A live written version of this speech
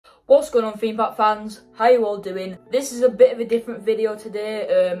What's going on, Theme Park fans? How you all doing? This is a bit of a different video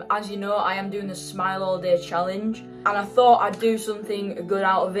today. As you know, I am doing the Smile All Day Challenge, and I thought I'd do something good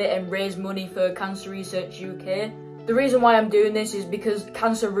out of it and raise money for Cancer Research UK. The reason why I'm doing this is because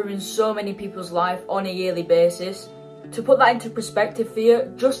cancer ruins so many people's life on a yearly basis. To put that into perspective for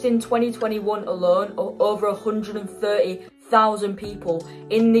you, just in 2021 alone, over 130,000 people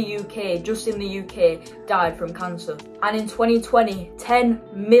in the UK, just in the UK, died from cancer. And in 2020, 10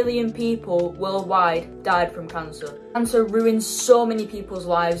 million people worldwide died from cancer. Cancer ruins so many people's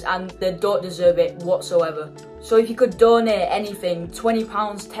lives and they don't deserve it whatsoever. So if you could donate anything, £20,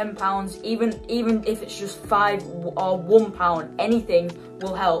 £10, even if it's just £5 or £1, anything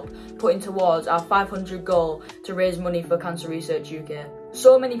will help putting towards our 500 goal to raise money for Cancer Research UK.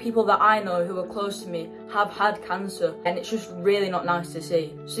 So many people that I know who are close to me have had cancer, and it's just really not nice to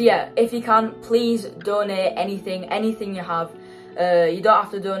see. So yeah, if you can, please donate anything you have. You don't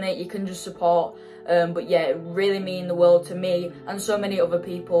have to donate, you can just support. But yeah, it really means the world to me and so many other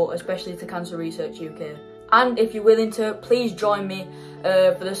people, especially to Cancer Research UK. And if you're willing to, please join me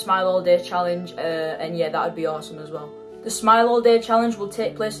for the Smile All Day Challenge, and yeah, that would be awesome as well. The Smile All Day Challenge will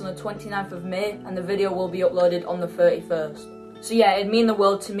take place on the 29th of May, and the video will be uploaded on the 31st. So yeah, it'd mean the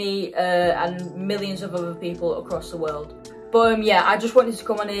world to me and millions of other people across the world. But yeah, I just wanted to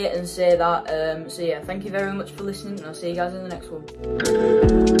come on here and say that. So yeah, thank you very much for listening, and I'll see you guys in the next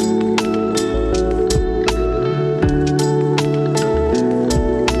one.